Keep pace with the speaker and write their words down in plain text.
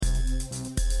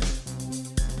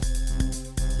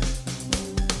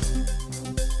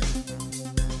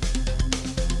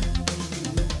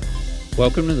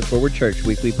Welcome to the Forward Church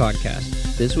Weekly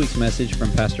Podcast. This week's message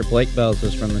from Pastor Blake Bells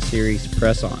is from the series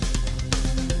Press On.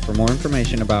 For more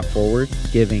information about Forward,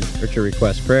 giving, or to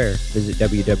request prayer, visit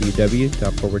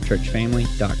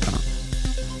www.forwardchurchfamily.com.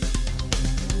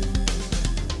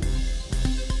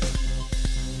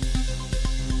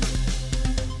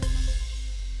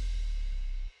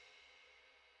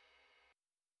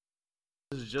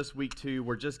 This is just week 2.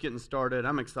 We're just getting started.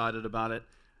 I'm excited about it.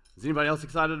 Is anybody else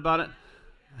excited about it?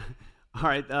 All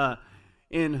right.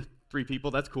 In 3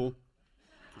 people, that's cool.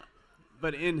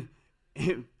 But this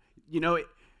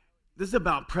is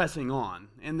about pressing on.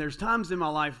 And there's times in my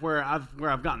life where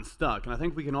I've gotten stuck, and I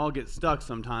think we can all get stuck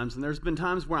sometimes. And there's been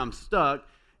times where I'm stuck,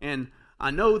 and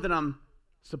I know that I'm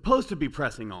supposed to be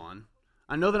pressing on.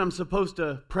 I know that I'm supposed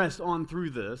to press on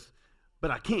through this,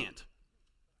 but I can't.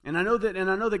 And I know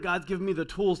that God's given me the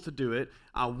tools to do it.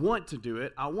 I want to do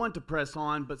it. I want to press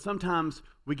on, but sometimes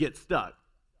we get stuck.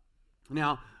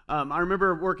 Now, I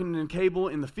remember working in cable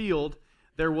in the field.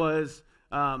 I was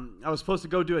supposed to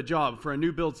go do a job for a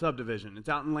new build subdivision. It's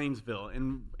out in Lanesville.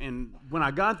 And when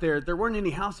I got there weren't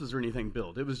any houses or anything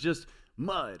built. It was just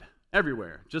mud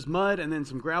everywhere. Just mud and then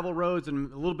some gravel roads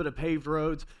and a little bit of paved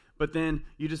roads. But then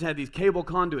you just had these cable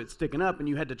conduits sticking up, and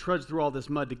you had to trudge through all this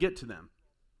mud to get to them.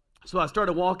 So I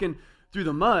started walking through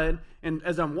the mud, and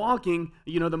as I'm walking,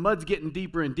 the mud's getting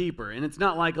deeper and deeper, and it's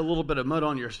not like a little bit of mud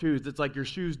on your shoes. It's like your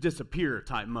shoes disappear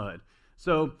type mud.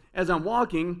 So as I'm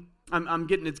walking,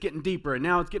 it's getting deeper, and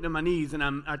now it's getting to my knees, and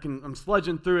I'm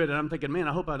sludging through it, and I'm thinking, man,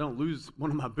 I hope I don't lose one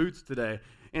of my boots today.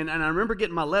 And I remember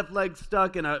getting my left leg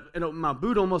stuck, and my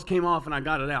boot almost came off, and I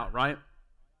got it out, right?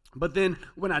 But then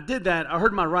when I did that, I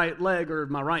heard my right leg or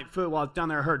my right foot while I was down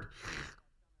there. I heard,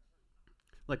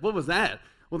 like, what was that?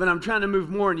 Well, then I'm trying to move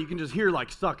more, and you can just hear like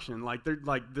suction, like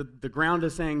the ground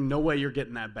is saying, "No way, you're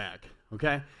getting that back."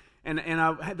 Okay, and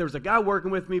there was a guy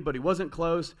working with me, but he wasn't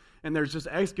close. And there's just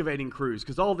excavating crews,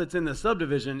 because all that's in the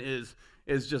subdivision is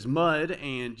just mud,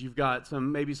 and you've got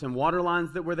maybe some water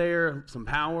lines that were there, some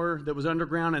power that was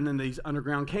underground, and then these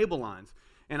underground cable lines.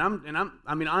 And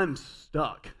I'm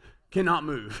stuck, cannot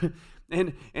move,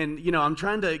 and I'm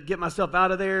trying to get myself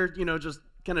out of there, just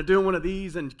kind of doing one of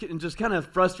these and just kind of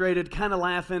frustrated, kind of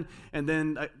laughing, and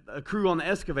then a crew on the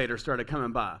excavator started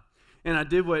coming by. And I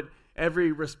did what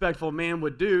every respectful man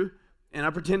would do, and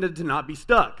I pretended to not be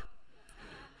stuck.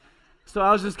 So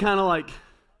I was just kind of like,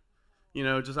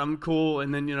 I'm cool,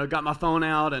 and then, got my phone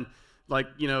out, and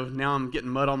now I'm getting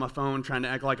mud on my phone, trying to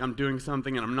act like I'm doing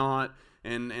something, and I'm not,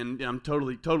 and I'm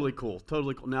totally cool.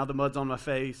 Now the mud's on my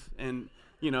face, and,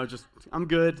 I'm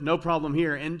good, no problem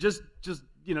here, and just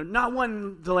not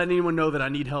wanting to let anyone know that I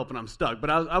need help and I'm stuck, but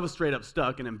I was straight up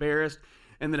stuck and embarrassed.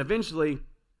 And then eventually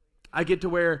I get to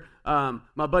where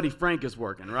my buddy Frank is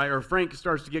working, right? Or Frank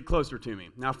starts to get closer to me.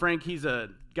 Now, Frank, he's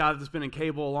a guy that's been in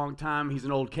cable a long time. He's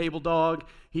an old cable dog.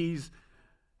 He's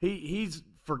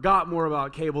forgot more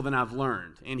about cable than I've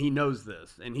learned, and he knows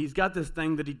this. And he's got this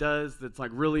thing that he does that's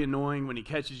like really annoying when he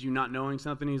catches you not knowing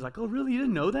something. He's like, "Oh, really? You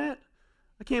didn't know that?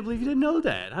 I can't believe you didn't know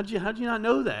that. How'd you not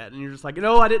know that?" And you're just like,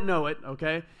 "No, I didn't know it,"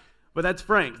 okay? But that's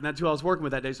Frank, and that's who I was working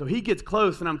with that day. So he gets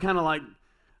close, and I'm kind of like,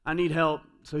 I need help.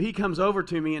 So he comes over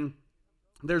to me, and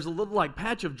there's a little like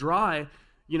patch of dry,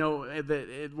 where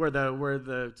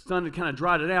the sun had kind of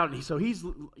dried it out. And so he's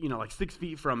like 6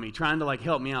 feet from me, trying to like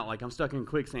help me out, like I'm stuck in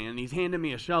quicksand. And he's handing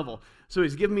me a shovel. So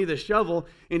he's giving me the shovel,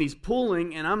 and he's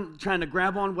pulling, and I'm trying to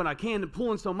grab on what I can, and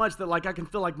pulling so much that like I can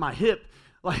feel like my hip.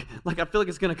 Like I feel like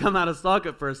it's going to come out of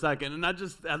socket for a second, and I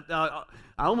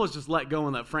almost just let go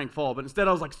and let Frank fall, but instead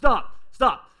I was like, stop,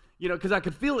 because I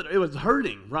could feel it was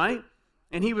hurting, right?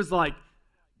 And he was like,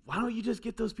 "Why don't you just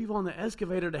get those people on the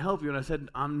excavator to help you?" And I said,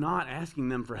 "I'm not asking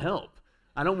them for help.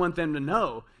 I don't want them to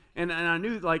know." And I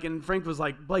knew, and Frank was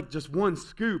like, "Blake, just one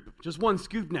scoop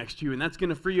next to you, and that's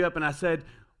going to free you up." And I said,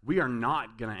 "We are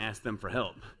not going to ask them for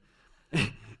help."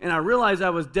 And I realized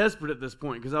I was desperate at this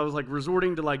point, because I was like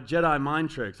resorting to like Jedi mind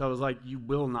tricks. I was like, "You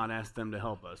will not ask them to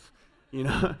help us,"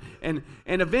 And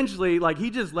eventually, like,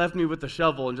 he just left me with the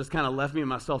shovel and just kind of left me in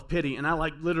my self-pity. And I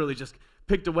like literally just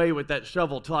picked away with that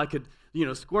shovel till I could,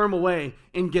 squirm away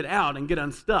and get out and get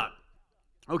unstuck.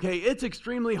 Okay, it's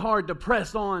extremely hard to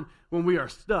press on when we are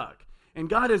stuck. And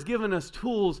God has given us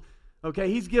tools. Okay,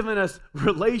 He's given us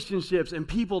relationships and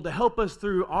people to help us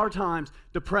through our times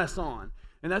to press on.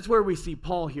 And that's where we see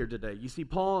Paul here today. You see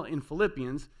Paul in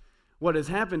Philippians. What has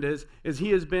happened is he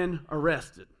has been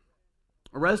arrested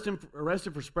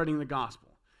for spreading the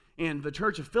gospel. And the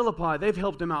church of Philippi, they've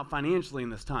helped him out financially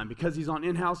in this time because he's on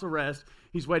in-house arrest.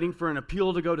 He's waiting for an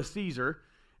appeal to go to Caesar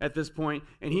at this point,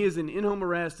 and he is in in-home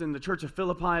arrest, and the church of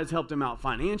Philippi has helped him out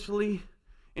financially.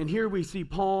 And here we see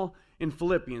Paul in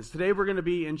Philippians. Today we're going to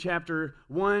be in chapter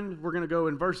 1. We're going to go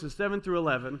in verses 7 through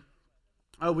 11.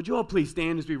 Would you all please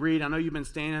stand as we read? I know you've been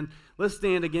standing. Let's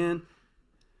stand again.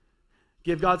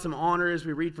 Give God some honor as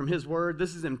we read from his word.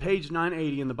 This is in page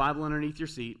 980 in the Bible underneath your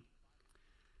seat.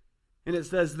 And it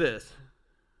says this,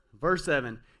 verse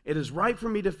 7, "It is right for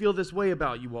me to feel this way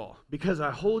about you all, because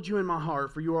I hold you in my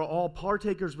heart, for you are all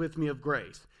partakers with me of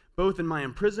grace, both in my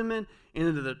imprisonment and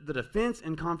in the defense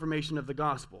and confirmation of the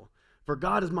gospel. For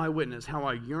God is my witness, how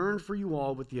I yearn for you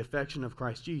all with the affection of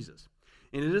Christ Jesus.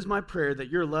 And it is my prayer that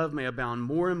your love may abound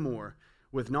more and more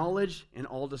with knowledge and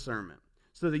all discernment,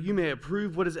 so that you may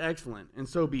approve what is excellent, and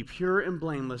so be pure and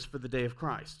blameless for the day of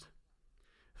Christ,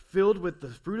 filled with the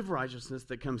fruit of righteousness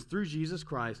that comes through Jesus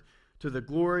Christ, to the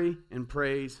glory and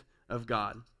praise of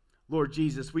God." Lord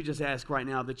Jesus, we just ask right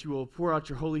now that you will pour out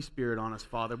your Holy Spirit on us,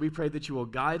 Father. We pray that you will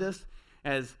guide us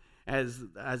as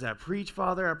I preach,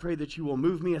 Father. I pray that you will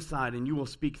move me aside and you will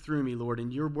speak through me, Lord,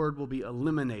 and your word will be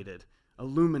illuminated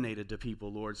to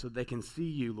people, Lord, so they can see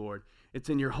you, Lord. It's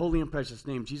in your holy and precious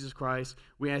name, Jesus Christ.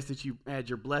 We ask that you add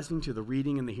your blessing to the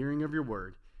reading and the hearing of your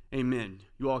word. Amen.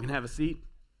 You all can have a seat.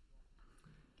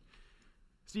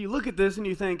 So you look at this and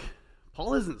you think,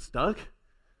 Paul isn't stuck.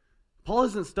 Paul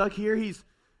isn't stuck here. He's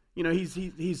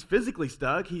physically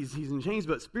stuck. He's in chains,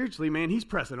 but spiritually, man, he's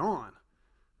pressing on.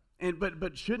 And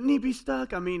but shouldn't he be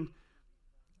stuck? I mean,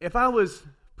 if I was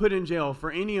put in jail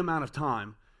for any amount of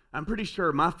time, I'm pretty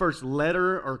sure my first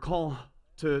letter or call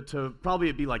to probably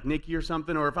it'd be like Nikki or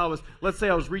something, or if I was, let's say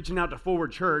I was reaching out to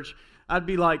Forward Church, I'd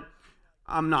be like,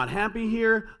 I'm not happy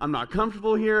here. I'm not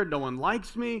comfortable here. No one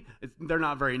likes me. They're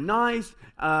not very nice.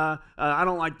 I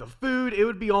don't like the food. It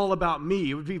would be all about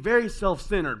me. It would be very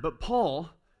self-centered. But Paul,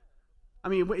 I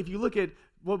mean, if you look at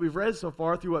what we've read so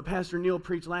far through what Pastor Neil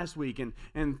preached last week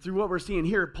and through what we're seeing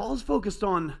here, Paul's focused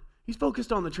on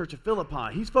the church of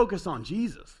Philippi. He's focused on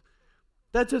Jesus.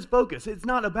 That's his focus. It's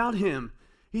not about him.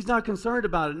 He's not concerned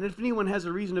about it. And if anyone has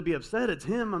a reason to be upset, it's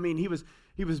him. I mean, he was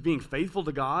being faithful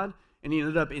to God, and he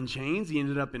ended up in chains. He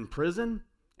ended up in prison.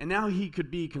 And now he could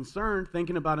be concerned,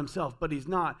 thinking about himself, but he's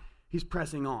not. He's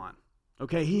pressing on.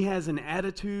 Okay? He has an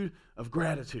attitude of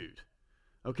gratitude.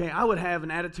 Okay? I would have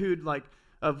an attitude like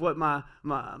of what my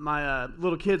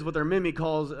little kids, what their Mimi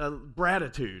calls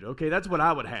gratitude. Okay? That's what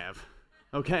I would have.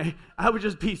 Okay? I would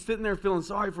just be sitting there feeling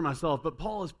sorry for myself, but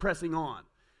Paul is pressing on.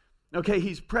 Okay?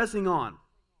 He's pressing on.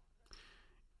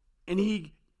 And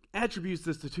he attributes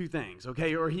this to two things,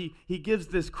 okay? Or he gives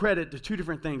this credit to two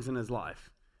different things in his life.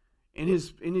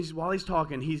 While he's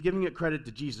talking, he's giving it credit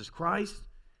to Jesus Christ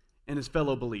and his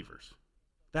fellow believers.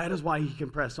 That is why he can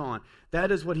press on.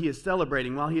 That is what he is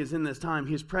celebrating while he is in this time.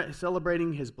 He is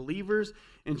celebrating his believers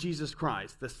and Jesus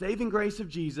Christ, the saving grace of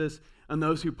Jesus and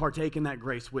those who partake in that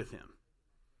grace with him.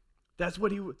 That's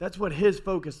what his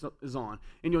focus is on.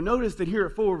 And you'll notice that here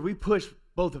at Forward, we push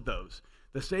both of those.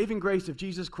 The saving grace of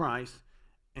Jesus Christ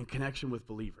and connection with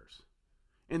believers.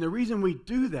 And the reason we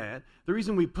do that, the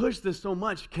reason we push this so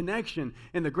much, connection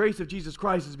and the grace of Jesus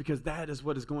Christ, is because that is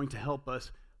what is going to help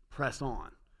us press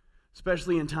on,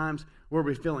 especially in times where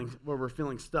we're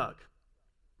feeling stuck.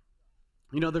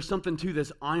 You know, there's something to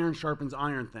this iron sharpens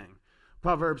iron thing.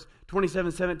 Proverbs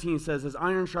 27:17 says, "As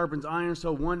iron sharpens iron,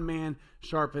 so one man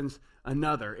sharpens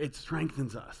another." It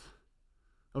strengthens us.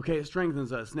 Okay, it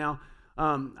strengthens us. Now,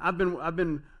 I've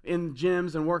been in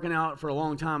gyms and working out for a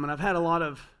long time, and I've had a lot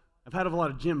of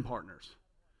gym partners.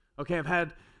 Okay, I've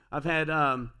had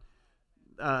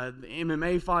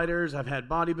MMA fighters, I've had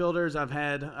bodybuilders, I've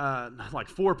had like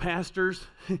 4 pastors.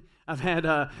 I've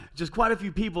had just quite a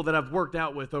few people that I've worked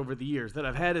out with over the years that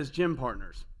I've had as gym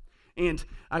partners. And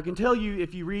I can tell you,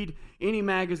 if you read any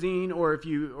magazine or if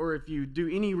you do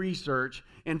any research,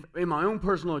 and in my own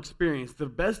personal experience, the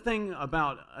best thing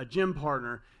about a gym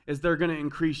partner is they're going to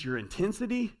increase your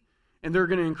intensity and they're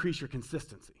going to increase your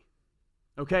consistency.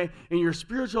 Okay? And your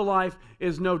spiritual life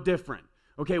is no different.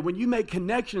 Okay? When you make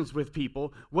connections with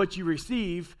people, what you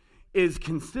receive is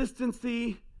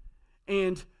consistency,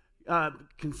 and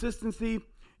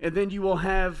then you will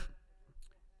have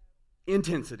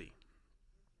intensity.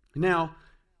 Now,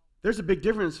 there's a big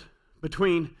difference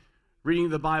between reading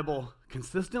the Bible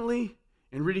consistently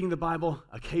and reading the Bible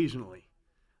occasionally.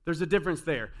 There's a difference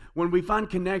there. When we find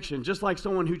connection, just like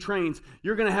someone who trains,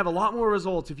 you're going to have a lot more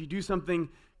results if you do something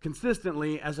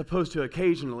consistently as opposed to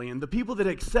occasionally. And the people that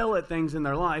excel at things in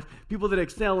their life, people that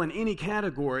excel in any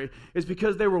category, is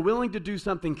because they were willing to do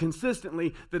something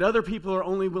consistently that other people are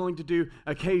only willing to do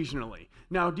occasionally.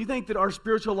 Now, do you think that our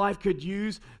spiritual life could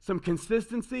use some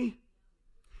consistency?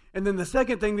 And then the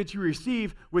second thing that you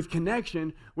receive with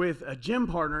connection with a gym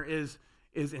partner is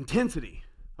intensity.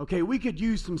 Okay, we could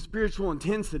use some spiritual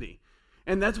intensity.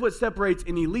 And that's what separates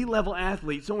an elite level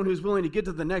athlete, someone who's willing to get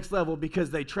to the next level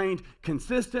because they trained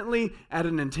consistently at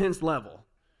an intense level.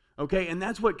 Okay, and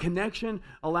that's what connection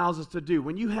allows us to do.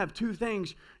 When you have two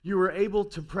things, you are able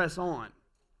to press on.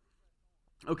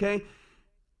 Okay?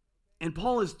 And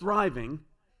Paul is thriving.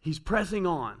 He's pressing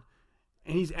on.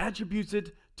 And he attributes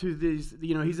it to these,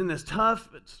 he's in this tough,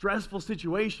 stressful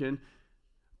situation,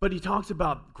 but he talks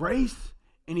about grace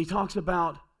and he talks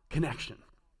about connection.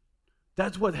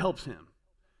 That's what helps him.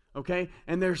 Okay?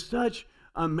 And there's such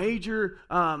a major,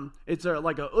 it's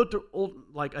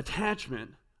like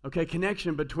attachment, okay,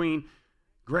 connection between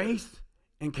grace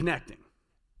and connecting.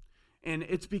 And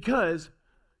it's because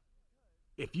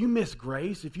if you miss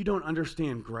grace, if you don't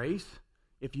understand grace,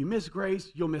 if you miss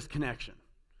grace, you'll miss connection.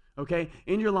 Okay?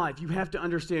 In your life, you have to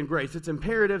understand grace. It's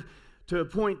imperative to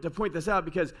point this out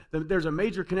because there's a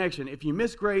major connection. If you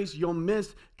miss grace, you'll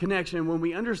miss connection. When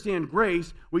we understand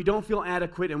grace, we don't feel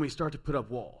adequate and we start to put up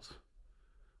walls.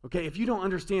 Okay? If you don't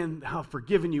understand how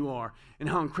forgiven you are and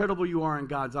how incredible you are in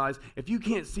God's eyes, if you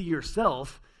can't see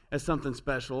yourself as something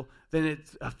special, then it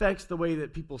affects the way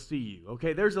that people see you.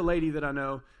 Okay? There's a lady that I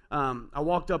know. I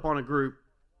walked up on a group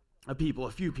of people,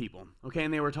 a few people, okay,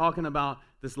 and they were talking about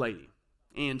this lady.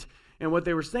 And what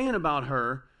they were saying about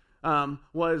her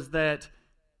was that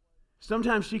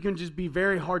sometimes she can just be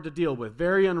very hard to deal with,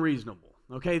 very unreasonable.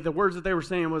 Okay, the words that they were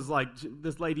saying was like,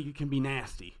 this lady can be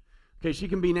nasty. Okay, she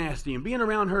can be nasty. And being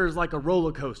around her is like a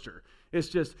roller coaster. It's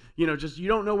just you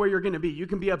don't know where you're going to be. You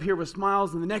can be up here with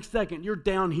smiles, and the next second you're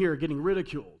down here getting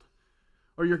ridiculed.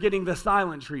 Or you're getting the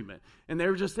silent treatment. And they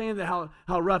were just saying that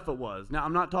how rough it was. Now,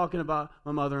 I'm not talking about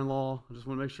my mother-in-law. I just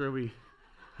want to make sure we,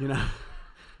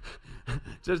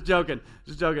 just joking.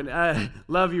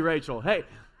 Love you, Rachel. Hey,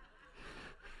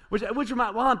 which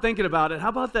while I'm thinking about it, how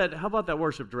about that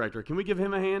worship director? Can we give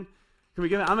him a hand?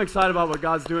 I'm excited about what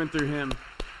God's doing through him.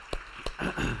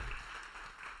 I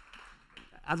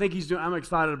think I'm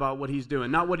excited about what he's doing.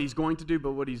 Not what he's going to do,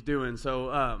 but what he's doing.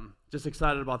 So just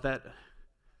excited about that.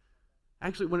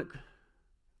 Actually, I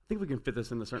think we can fit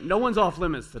this in the sermon. No one's off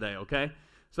limits today, okay?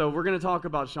 So we're going to talk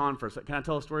about Sean for a second. Can I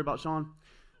tell a story about Sean?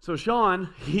 So Sean,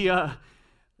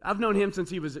 I've known him since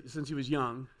he was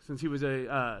young, since he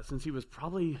was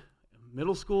probably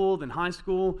middle school, then high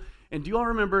school. And does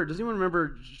anyone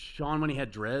remember Sean when he had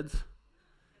dreads?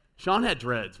 Sean had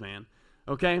dreads, man.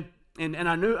 Okay? And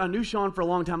I knew Sean for a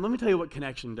long time. Let me tell you what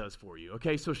connection does for you.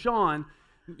 Okay? So Sean,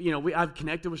 I've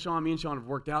connected with Sean. Me and Sean have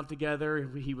worked out together.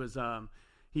 We've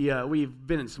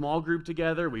been in small group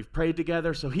together. We've prayed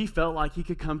together. So he felt like he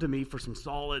could come to me for some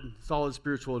solid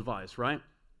spiritual advice, right?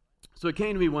 So he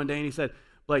came to me one day and he said,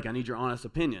 Blake, I need your honest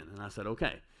opinion. And I said,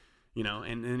 okay.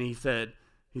 And then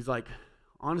he's like,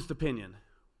 honest opinion,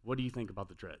 what do you think about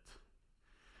the dreads?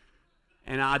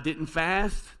 And I didn't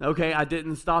fast, okay? I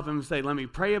didn't stop him and say, let me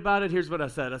pray about it. Here's what I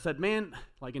said. I said, man,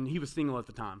 and he was single at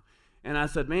the time. And I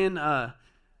said, man,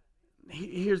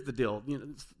 here's the deal.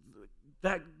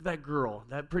 That girl,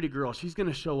 that pretty girl, she's going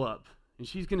to show up. And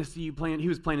she's going to see you playing. He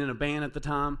was playing in a band at the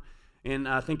time. And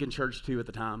I think in church too at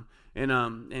the time. And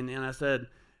I said,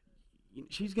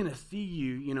 she's going to see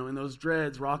you, in those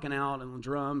dreads rocking out and the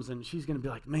drums. And she's going to be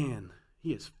like, man,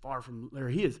 he is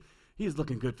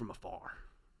looking good from afar.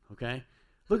 Okay?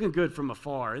 Looking good from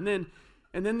afar. And then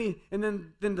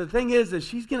the thing is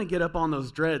she's going to get up on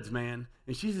those dreads, man,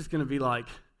 and she's just going to be like,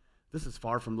 this is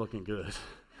far from looking good.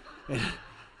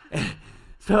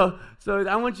 So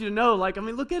I want you to know,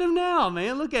 look at him now,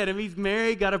 man. Look at him. He's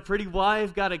married, got a pretty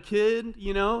wife, got a kid,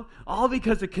 all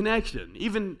because of connection.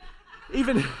 Even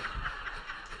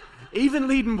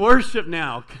leading worship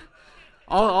now,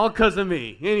 all because of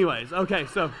me. Anyways, okay,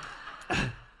 so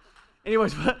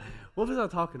what was I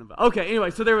talking about? Okay, anyway,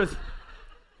 so there was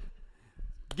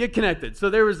get connected. So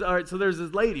there's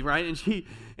this lady, right?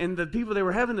 And the people, they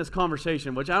were having this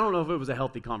conversation, which I don't know if it was a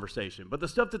healthy conversation, but the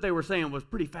stuff that they were saying was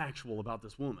pretty factual about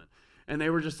this woman. And they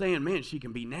were just saying, man, she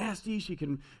can be nasty, she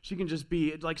can just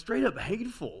be like straight up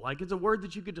hateful. Like it's a word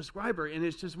that you could describe her, and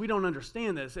it's just we don't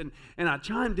understand this. And I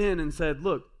chimed in and said,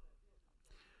 look,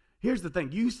 here's the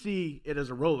thing. You see it as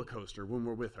a roller coaster when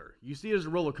we're with her. You see it as a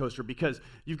roller coaster because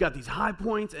you've got these high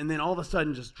points and then all of a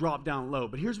sudden just drop down low.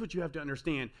 But here's what you have to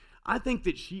understand. I think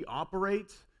that she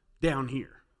operates down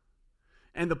here.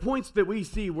 And the points that we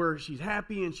see where she's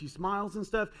happy and she smiles and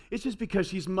stuff, it's just because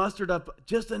she's mustered up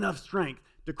just enough strength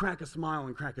to crack a smile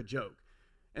and crack a joke.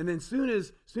 And then soon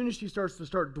as she starts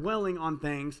to dwelling on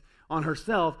things, on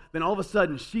herself, then all of a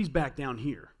sudden she's back down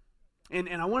here. And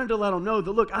I wanted to let them know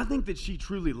that, look, I think that she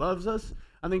truly loves us.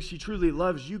 I think she truly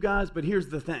loves you guys, but here's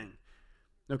the thing,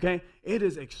 okay? It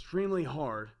is extremely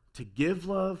hard to give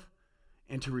love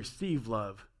and to receive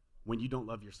love when you don't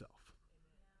love yourself.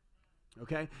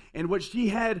 Okay? And what she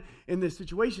had in this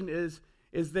situation is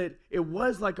that it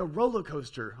was like a roller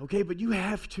coaster, okay? But you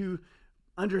have to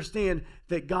understand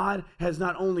that God has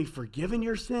not only forgiven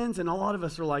your sins, and a lot of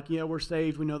us are like, yeah, we're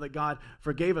saved, we know that God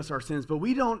forgave us our sins, but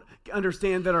we don't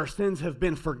understand that our sins have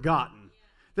been forgotten,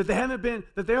 that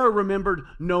they are remembered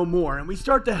no more. And we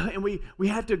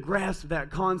have to grasp that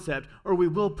concept, or we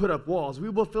will put up walls. We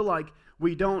will feel like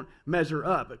we don't measure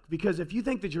up. Because if you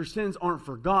think that your sins aren't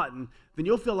forgotten, then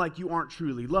you'll feel like you aren't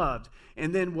truly loved.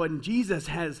 And then when Jesus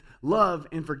has love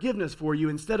and forgiveness for you,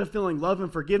 instead of feeling love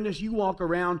and forgiveness, you walk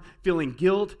around feeling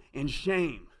guilt and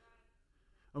shame.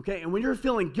 Okay? And when you're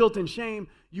feeling guilt and shame,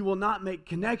 you will not make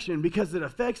connection because it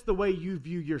affects the way you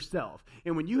view yourself.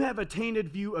 And when you have a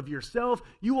tainted view of yourself,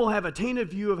 you will have a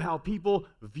tainted view of how people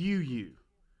view you.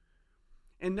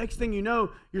 And next thing you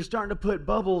know, you're starting to put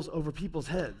bubbles over people's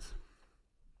heads.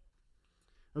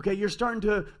 Okay, you're starting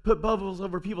to put bubbles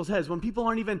over people's heads. When people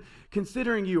aren't even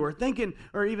considering you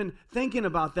or even thinking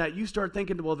about that, you start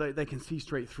thinking, well, they can see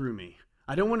straight through me.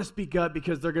 I don't want to speak up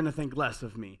because they're going to think less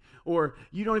of me. Or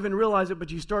you don't even realize it,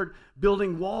 but you start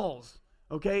building walls,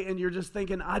 okay? And you're just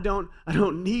thinking, I don't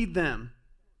need them.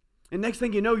 And next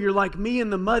thing you know, you're like me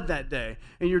in the mud that day,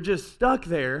 and you're just stuck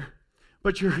there,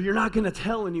 but you're not going to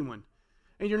tell anyone.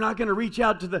 And you're not going to reach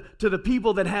out to the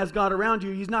people that has God around you.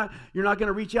 You're not going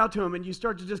to reach out to them, and you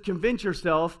start to just convince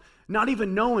yourself, not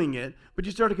even knowing it, but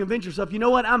you start to convince yourself, you know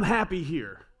what, I'm happy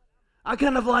here. I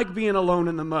kind of like being alone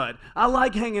in the mud. I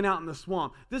like hanging out in the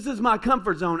swamp. This is my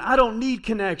comfort zone. I don't need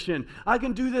connection. I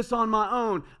can do this on my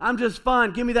own. I'm just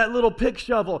fine. Give me that little pick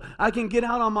shovel. I can get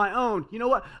out on my own. You know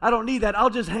what? I don't need that. I'll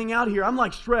just hang out here. I'm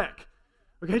like Shrek.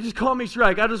 Okay, just call me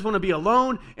Shrek. I just want to be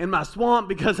alone in my swamp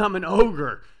because I'm an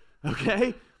ogre.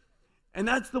 Okay? And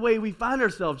that's the way we find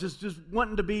ourselves, just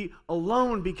wanting to be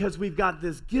alone because we've got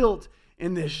this guilt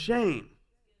and this shame.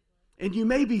 And you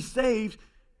may be saved.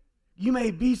 You may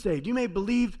be saved. You may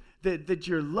believe that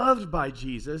you're loved by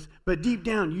Jesus, but deep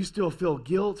down you still feel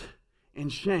guilt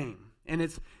and shame. And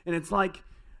it's like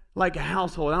a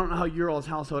household. I don't know how your all's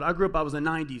household. I was a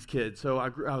 90s kid. So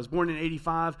I was born in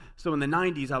 85. So in the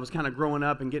 90s, I was kind of growing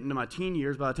up and getting to my teen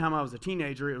years. By the time I was a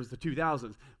teenager, it was the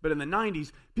 2000s. But in the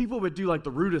 90s, people would do like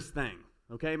the rudest thing.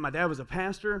 Okay? My dad was a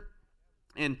pastor,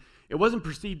 and it wasn't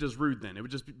perceived as rude then. It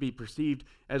would just be perceived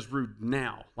as rude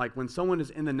now. Like when someone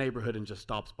is in the neighborhood and just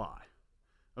stops by.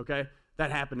 Okay?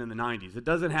 That happened in the 90s. It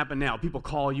doesn't happen now. People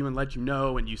call you and let you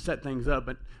know, and you set things up.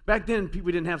 But back then,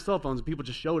 we didn't have cell phones, and people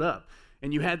just showed up.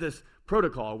 And you had this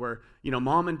protocol where,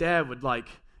 mom and dad would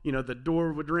the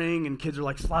door would ring and kids are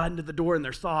like sliding to the door in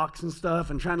their socks and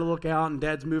stuff and trying to look out and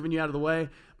dad's moving you out of the way.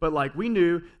 But we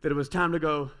knew that it was time to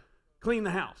go clean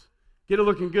the house, get it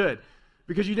looking good.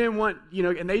 Because you didn't want,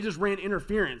 and they just ran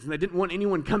interference and they didn't want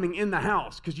anyone coming in the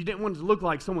house because you didn't want it to look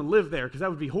like someone lived there because that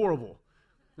would be horrible.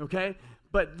 Okay?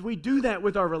 But we do that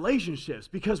with our relationships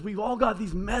because we've all got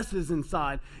these messes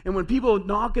inside. And when people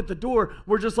knock at the door,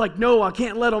 we're just like, no, I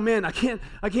can't let them in. I can't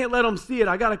let them see it.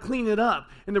 I got to clean it up.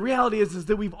 And the reality is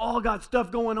that we've all got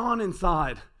stuff going on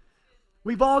inside.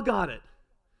 We've all got it.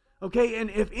 Okay? And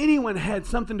if anyone had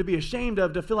something to be ashamed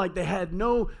of, to feel like they had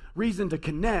no reason to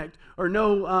connect or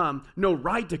no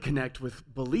right to connect with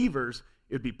believers,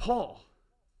 it would be Paul.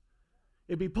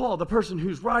 It'd be Paul, the person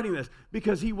who's writing this,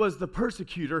 because he was the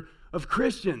persecutor of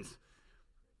Christians.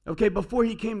 Okay, before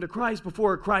he came to Christ,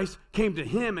 before Christ came to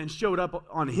him and showed up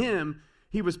on him,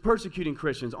 he was persecuting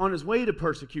Christians, on his way to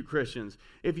persecute Christians.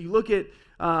 If you look at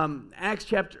Acts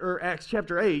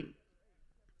chapter 8,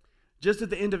 just at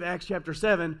the end of Acts chapter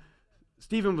 7,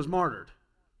 Stephen was martyred.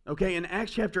 Okay, and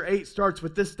Acts chapter 8 starts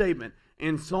with this statement,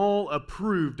 and Saul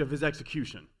approved of his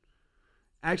execution.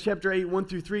 Acts chapter 8, 1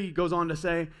 through 3 goes on to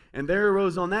say, and there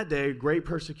arose on that day great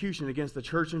persecution against the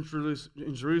church in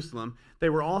Jerusalem. They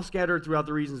were all scattered throughout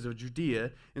the regions of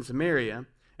Judea and Samaria,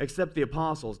 except the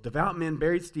apostles. Devout men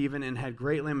buried Stephen and had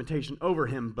great lamentation over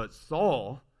him. But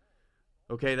Saul,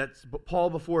 okay, that's Paul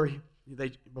before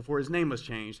his name was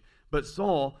changed, but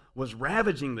Saul was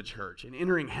ravaging the church and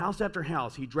entering house after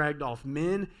house. He dragged off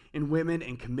men and women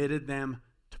and committed them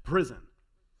to prison.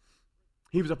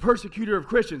 He was a persecutor of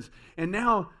Christians, and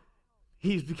now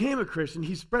he's became a Christian.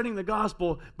 He's spreading the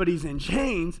gospel, but he's in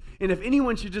chains, and if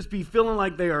anyone should just be feeling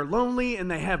like they are lonely and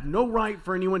they have no right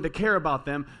for anyone to care about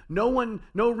them,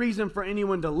 no reason for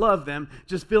anyone to love them,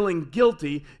 just feeling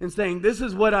guilty and saying, this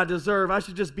is what I deserve. I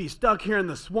should just be stuck here in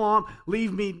the swamp.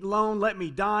 Leave me alone. Let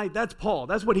me die. That's Paul.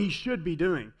 That's what he should be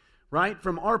doing, right,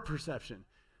 from our perception.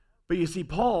 But you see,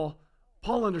 Paul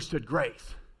understood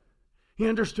grace. He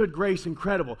understood grace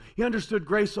incredible. He understood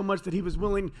grace so much that he was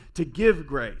willing to give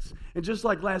grace. And just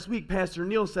like last week, Pastor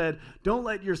Neil said, don't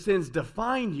let your sins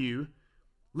define you.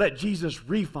 Let Jesus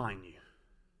refine you.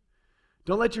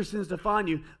 Don't let your sins define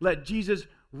you. Let Jesus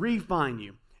refine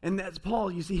you. And that's Paul.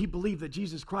 You see, he believed that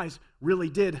Jesus Christ really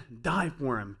did die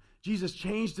for him. Jesus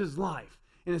changed his life.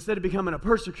 And instead of becoming a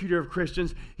persecutor of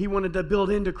Christians, he wanted to build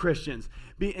into Christians.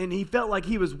 And he felt like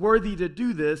he was worthy to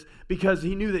do this because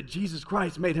he knew that Jesus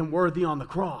Christ made him worthy on the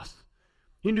cross.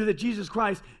 He knew that Jesus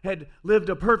Christ had lived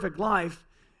a perfect life,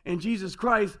 and Jesus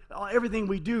Christ, everything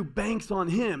we do banks on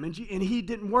him. And he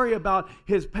didn't worry about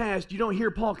his past. You don't hear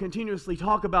Paul continuously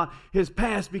talk about his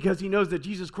past because he knows that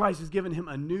Jesus Christ has given him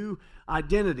a new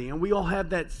identity. And we all have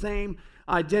that same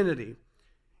identity.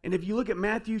 And if you look at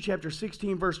Matthew chapter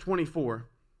 16, verse 24,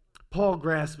 Paul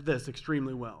grasped this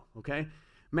extremely well, okay?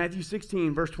 Matthew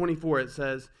 16, verse 24, it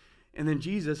says, and then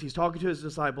Jesus, he's talking to his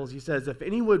disciples, he says, if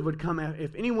anyone would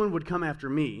come after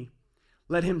me,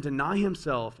 let him deny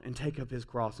himself and take up his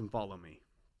cross and follow me.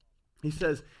 He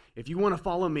says, if you want to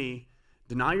follow me,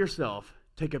 deny yourself,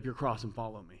 take up your cross and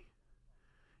follow me.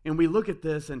 And we look at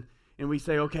this and we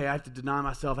say, okay, I have to deny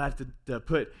myself. I have to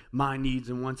put my needs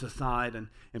and wants aside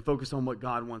and focus on what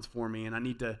God wants for me. And I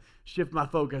need to shift my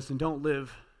focus and don't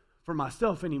live for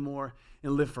myself anymore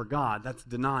and live for God. That's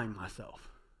denying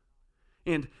myself.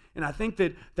 And I think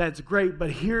that that's great, but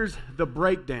here's the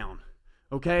breakdown,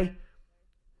 okay?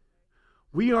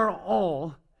 We are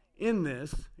all in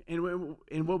this, and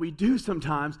what we do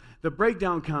sometimes, the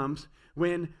breakdown comes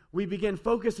when we begin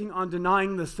focusing on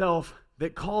denying the self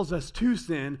that calls us to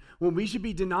sin, when we should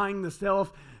be denying the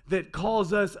self that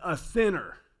calls us a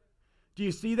sinner. Do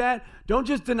you see that? Don't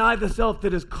just deny the self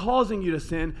that is causing you to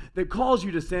sin, that calls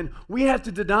you to sin. We have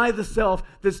to deny the self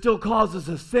that still causes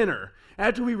us a sinner.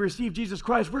 After we receive Jesus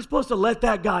Christ, we're supposed to let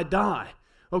that guy die.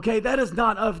 Okay, that is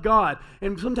not of God.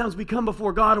 And sometimes we come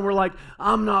before God and we're like,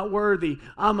 I'm not worthy.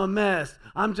 I'm a mess.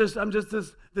 I'm just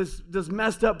this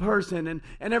messed up person and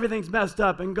everything's messed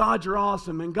up. And God, you're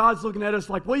awesome. And God's looking at us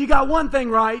like, well, you got one thing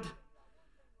right.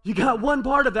 You got one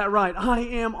part of that right. I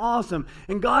am awesome.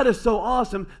 And God is so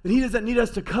awesome that he doesn't need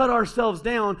us to cut ourselves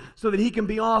down so that he can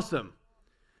be awesome.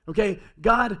 Okay,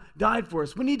 God died for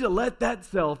us. We need to let that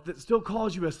self that still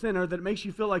calls you a sinner, that makes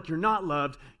you feel like you're not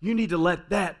loved, you need to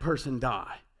let that person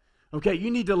die. Okay,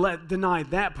 you need to deny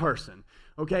that person.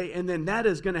 Okay, and then that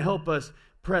is going to help us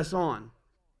press on.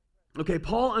 Okay,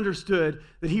 Paul understood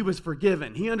that he was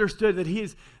forgiven. He understood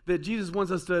that Jesus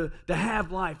wants us to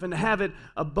have life and to have it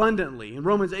abundantly. And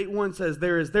Romans 8:1 says,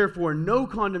 there is therefore no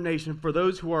condemnation for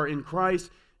those who are in Christ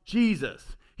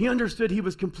Jesus. He understood he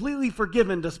was completely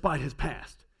forgiven despite his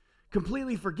past.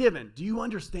 Completely forgiven. Do you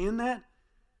understand that?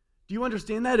 Do you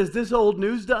understand that? Is this old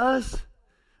news to us?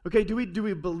 Okay, do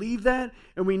we believe that?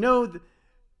 And we know that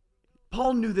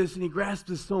Paul knew this and he grasped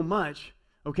this so much,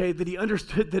 okay, that he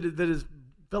understood that his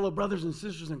fellow brothers and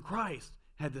sisters in Christ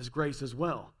had this grace as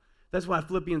well. That's why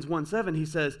Philippians 1:7, he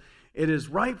says, it is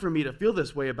right for me to feel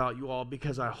this way about you all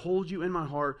because I hold you in my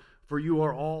heart, for you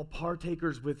are all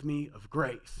partakers with me of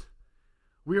grace.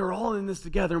 We are all in this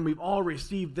together, and we've all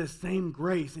received this same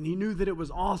grace, and he knew that it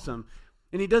was awesome.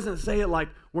 And he doesn't say it like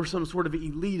we're some sort of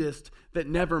elitist that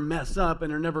never mess up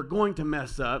and are never going to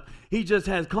mess up. He just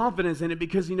has confidence in it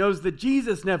because he knows that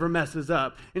Jesus never messes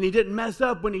up, and he didn't mess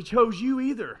up when he chose you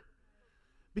either.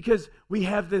 Because we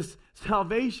have this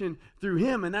salvation through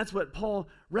him, and that's what Paul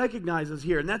recognizes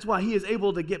here, and that's why he is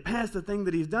able to get past the thing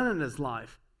that he's done in his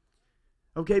life.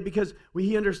 Okay, because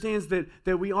he understands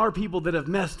that we are people that have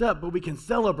messed up, but we can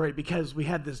celebrate because we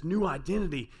have this new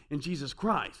identity in Jesus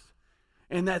Christ.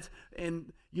 And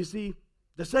you see,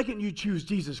 the second you choose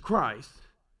Jesus Christ,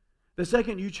 the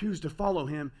second you choose to follow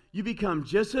him, you become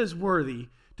just as worthy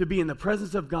to be in the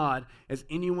presence of God as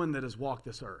anyone that has walked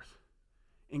this earth,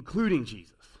 including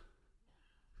Jesus.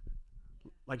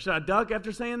 Like, should I duck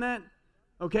after saying that?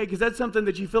 Okay, because that's something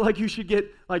that you feel like you should get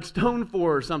like stoned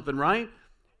for or something, right?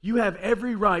 You have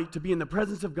every right to be in the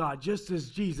presence of God just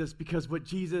as Jesus because what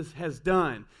Jesus has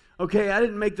done. Okay, I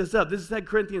didn't make this up. This is 2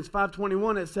 Corinthians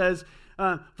 5:21. It says,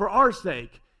 for our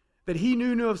sake, that he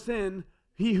who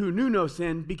knew no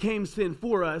sin became sin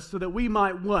for us so that we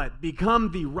might what?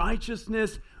 Become the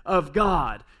righteousness of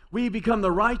God. We become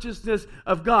the righteousness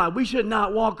of God. We should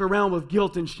not walk around with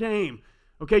guilt and shame.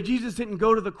 Okay, Jesus didn't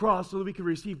go to the cross so that we could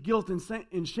receive guilt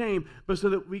and shame, but so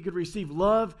that we could receive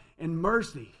love and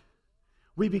mercy.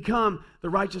 We become the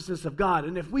righteousness of God.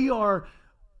 And if we are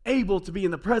able to be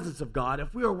in the presence of God,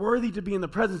 if we are worthy to be in the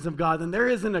presence of God, then there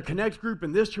isn't a connect group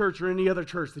in this church or any other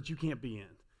church that you can't be in.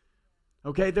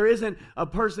 Okay? There isn't a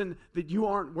person that you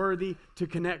aren't worthy to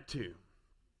connect to.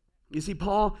 You see,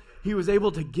 Paul, he was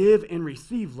able to give and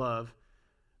receive love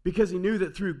because he knew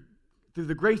that through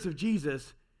the grace of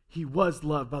Jesus, he was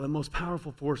loved by the most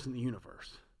powerful force in the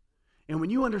universe. And when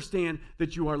you understand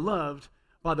that you are loved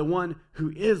by the one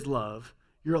who is love,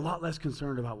 you're a lot less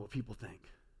concerned about what people think.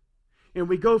 And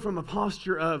we go from a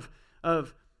posture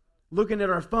of looking at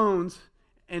our phones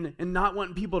and not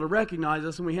wanting people to recognize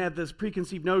us, and we have this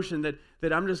preconceived notion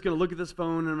that I'm just going to look at this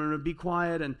phone and I'm going to be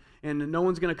quiet and no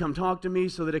one's going to come talk to me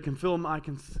so that it can fulfill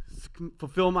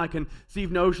my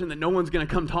conceived notion that no one's going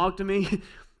to come talk to me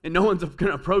and no one's going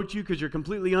to approach you because you're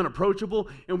completely unapproachable.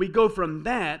 And we go from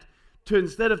that to,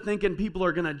 instead of thinking people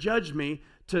are going to judge me,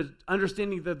 to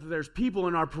understanding that there's people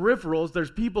in our peripherals,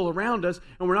 there's people around us,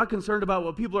 and we're not concerned about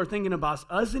what people are thinking about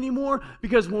us anymore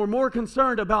because we're more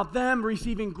concerned about them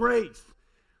receiving grace.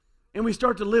 And we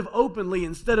start to live openly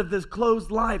instead of this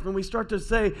closed life. And we start to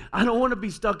say, I don't want to be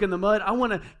stuck in the mud. I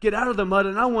want to get out of the mud,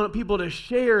 and I want people to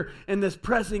share in this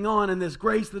pressing on and this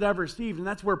grace that I've received. And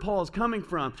that's where Paul is coming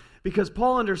from, because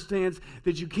Paul understands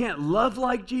that you can't love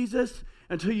like Jesus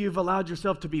until you've allowed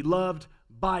yourself to be loved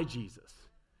by Jesus.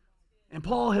 And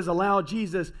Paul has allowed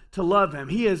Jesus to love him.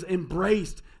 He has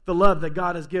embraced the love that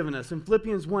God has given us. And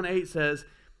Philippians 1:8 says,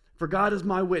 "For God is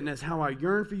my witness, how I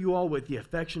yearn for you all with the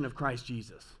affection of Christ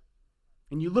Jesus."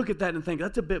 And you look at that and think,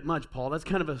 that's a bit much, Paul. That's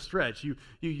kind of a stretch. You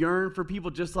yearn for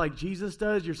people just like Jesus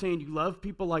does. You're saying you love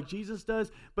people like Jesus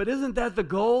does. But isn't that the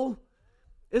goal?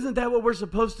 Isn't that what we're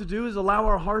supposed to do, is allow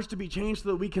our hearts to be changed so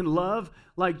that we can love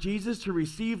like Jesus, to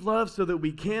receive love so that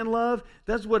we can love?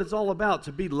 That's what it's all about,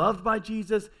 to be loved by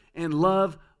Jesus and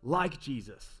love like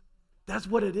Jesus. That's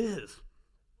what it is.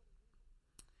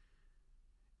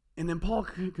 And then Paul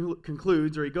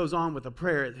concludes, or he goes on with a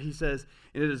prayer. He says,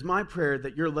 "And it is my prayer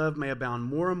that your love may abound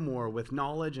more and more with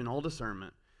knowledge and all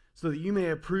discernment, so that you may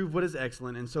approve what is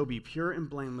excellent and so be pure and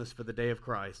blameless for the day of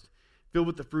Christ, filled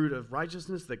with the fruit of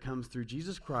righteousness that comes through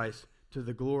Jesus Christ to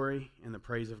the glory and the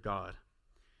praise of God."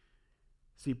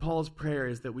 See, Paul's prayer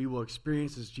is that we will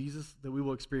experience Jesus'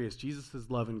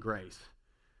 love and grace,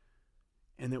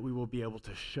 and that we will be able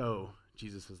to show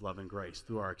Jesus' love and grace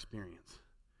through our experience.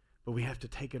 But we have to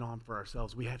take it on for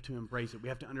ourselves. We have to embrace it. We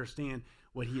have to understand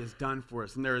what he has done for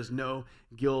us. And there is no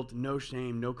guilt, no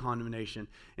shame, no condemnation.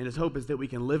 And his hope is that we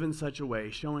can live in such a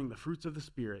way, showing the fruits of the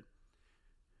Spirit,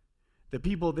 that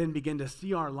people then begin to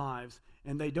see our lives,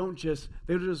 and they don't just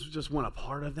want a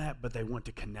part of that, but they want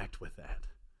to connect with that.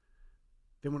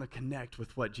 They want to connect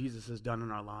with what Jesus has done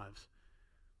in our lives.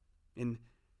 And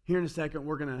here in a second,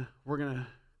 we're gonna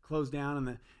close down,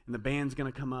 and the band's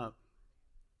gonna come up.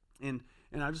 And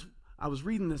I was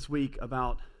reading this week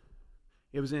about,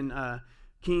 it was in 1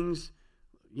 Kings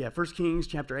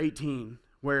chapter 18,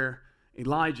 where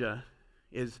Elijah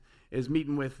is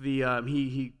meeting with the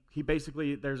he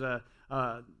basically, there's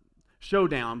a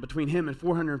showdown between him and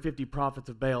 450 prophets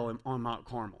of Baal on Mount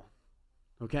Carmel.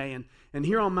 Okay, and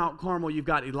here on Mount Carmel, you've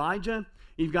got Elijah,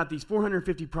 you've got these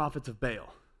 450 prophets of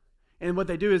Baal. And what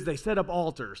they do is they set up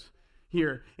altars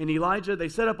here. In Elijah, they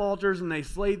set up altars and they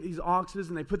slay these oxes,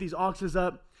 and they put these oxes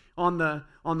up on the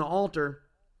altar.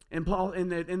 And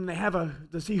they have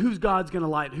to see whose God is going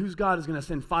to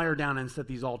send fire down and set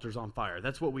these altars on fire.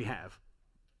 That's what we have.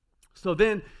 So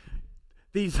then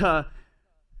these,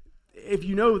 if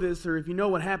you know this, or if you know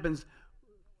what happens,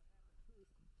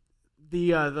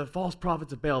 the false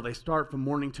prophets of Baal, they start from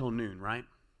morning till noon, right?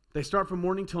 They start from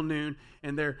morning till noon,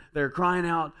 and they're crying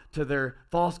out to their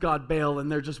false god Baal, and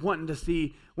they're just wanting to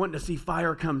see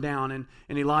fire come down. And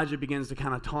Elijah begins to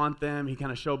kind of taunt them. He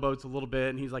kind of showboats a little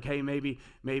bit, and he's like, "Hey, maybe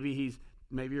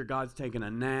your God's taking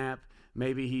a nap.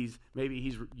 Maybe he's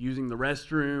using the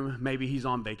restroom. Maybe he's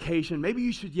on vacation. Maybe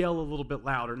you should yell a little bit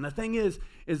louder." And the thing is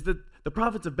that the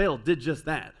prophets of Baal did just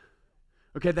that.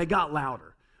 Okay, they got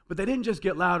louder, but they didn't just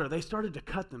get louder. They started to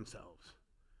cut themselves.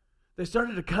 They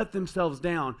started to cut themselves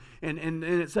down, and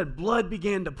it said blood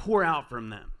began to pour out from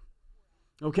them.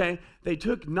 Okay? They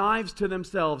took knives to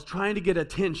themselves, trying to get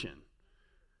attention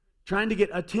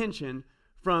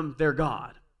from their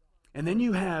God. And then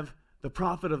you have the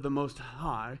prophet of the Most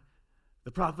High,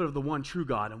 the prophet of the one true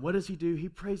God. And what does he do? He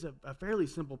prays a fairly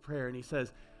simple prayer, and he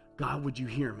says, "God, would you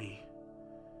hear me?"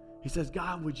 He says,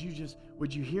 "God, would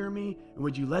you hear me? And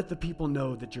would you let the people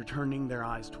know that you're turning their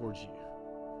eyes towards you?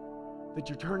 That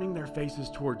you're turning their faces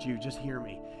towards you. Just hear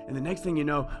me." And the next thing you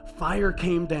know, fire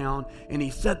came down, and he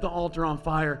set the altar on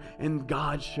fire, and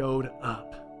God showed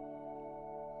up.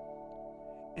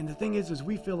 And the thing is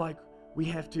we feel like we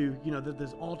have to, that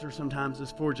this altar sometimes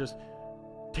is for just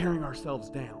tearing ourselves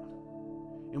down.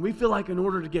 And we feel like in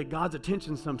order to get God's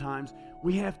attention sometimes,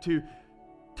 we have to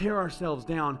tear ourselves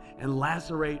down and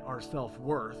lacerate our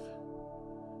self-worth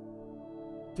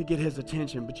to get his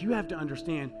attention. But you have to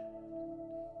understand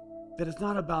that it's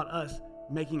not about us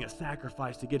making a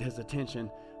sacrifice to get his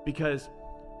attention, because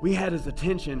we had his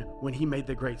attention when he made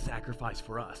the great sacrifice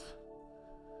for us.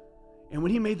 And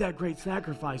when he made that great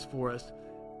sacrifice for us,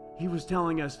 he was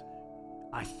telling us,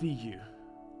 I see you,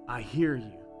 I hear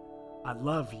you, I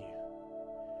love you.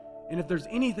 And if there's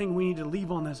anything we need to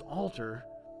leave on this altar,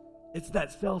 it's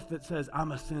that self that says,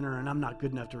 I'm a sinner and I'm not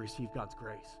good enough to receive God's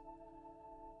grace.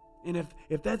 And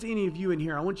if that's any of you in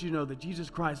here, I want you to know that Jesus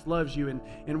Christ loves you,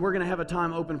 and we're going to have a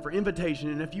time open for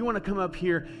invitation. And if you want to come up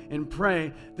here and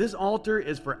pray, this altar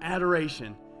is for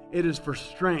adoration. It is for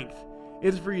strength.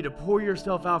 It is for you to pour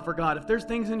yourself out for God. If there's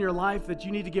things in your life that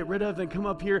you need to get rid of, then come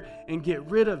up here and get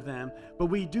rid of them. But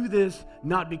we do this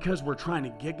not because we're trying to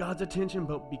get God's attention,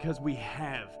 but because we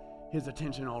have his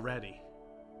attention already.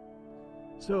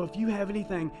 So if you have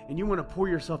anything and you want to pour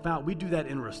yourself out, we do that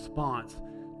in response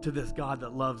to this God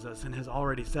that loves us and has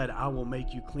already said, I will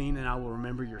make you clean and I will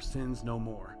remember your sins no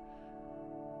more.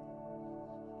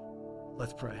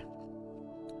 Let's pray.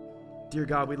 Dear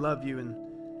God, we love you,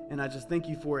 and I just thank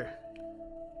you for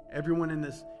everyone in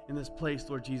this place,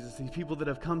 Lord Jesus. These people that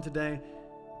have come today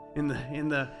in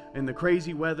the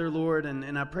crazy weather, Lord,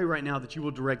 and I pray right now that you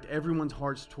will direct everyone's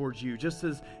hearts towards you. Just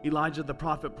as Elijah the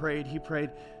prophet prayed, he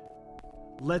prayed,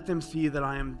 let them see that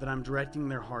I'm directing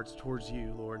their hearts towards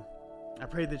you, Lord. I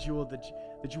pray that you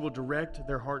will direct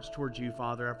their hearts towards you,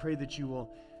 Father. I pray that you will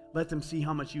let them see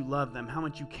how much you love them, how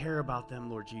much you care about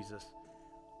them, Lord Jesus,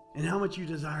 and how much you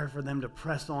desire for them to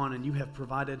press on. And you have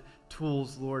provided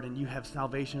tools, Lord, and you have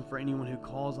salvation for anyone who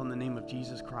calls on the name of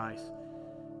Jesus Christ.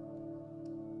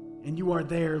 And you are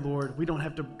there, Lord. We don't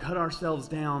have to cut ourselves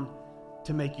down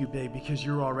to make you big, because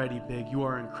you're already big. You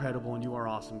are incredible and you are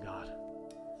awesome, God.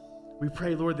 We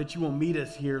pray, Lord, that you will meet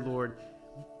us here, Lord.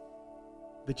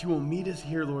 That you will meet us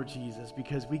here, Lord Jesus,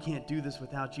 because we can't do this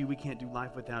without you. We can't do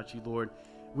life without you, Lord.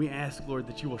 We ask, Lord,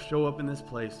 that you will show up in this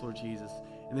place, Lord Jesus,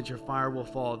 and that your fire will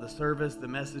fall. The service, the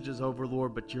message is over,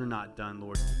 Lord, but you're not done,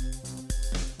 Lord.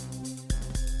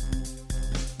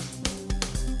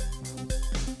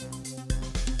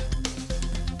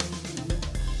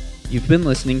 You've been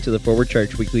listening to the Forward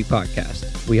Church Weekly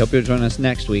Podcast. We hope you'll join us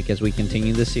next week as we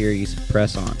continue the series,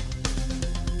 Press On.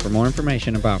 For more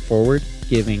information about Forward,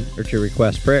 giving, or to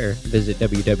request prayer, visit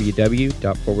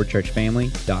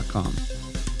www.forwardchurchfamily.com.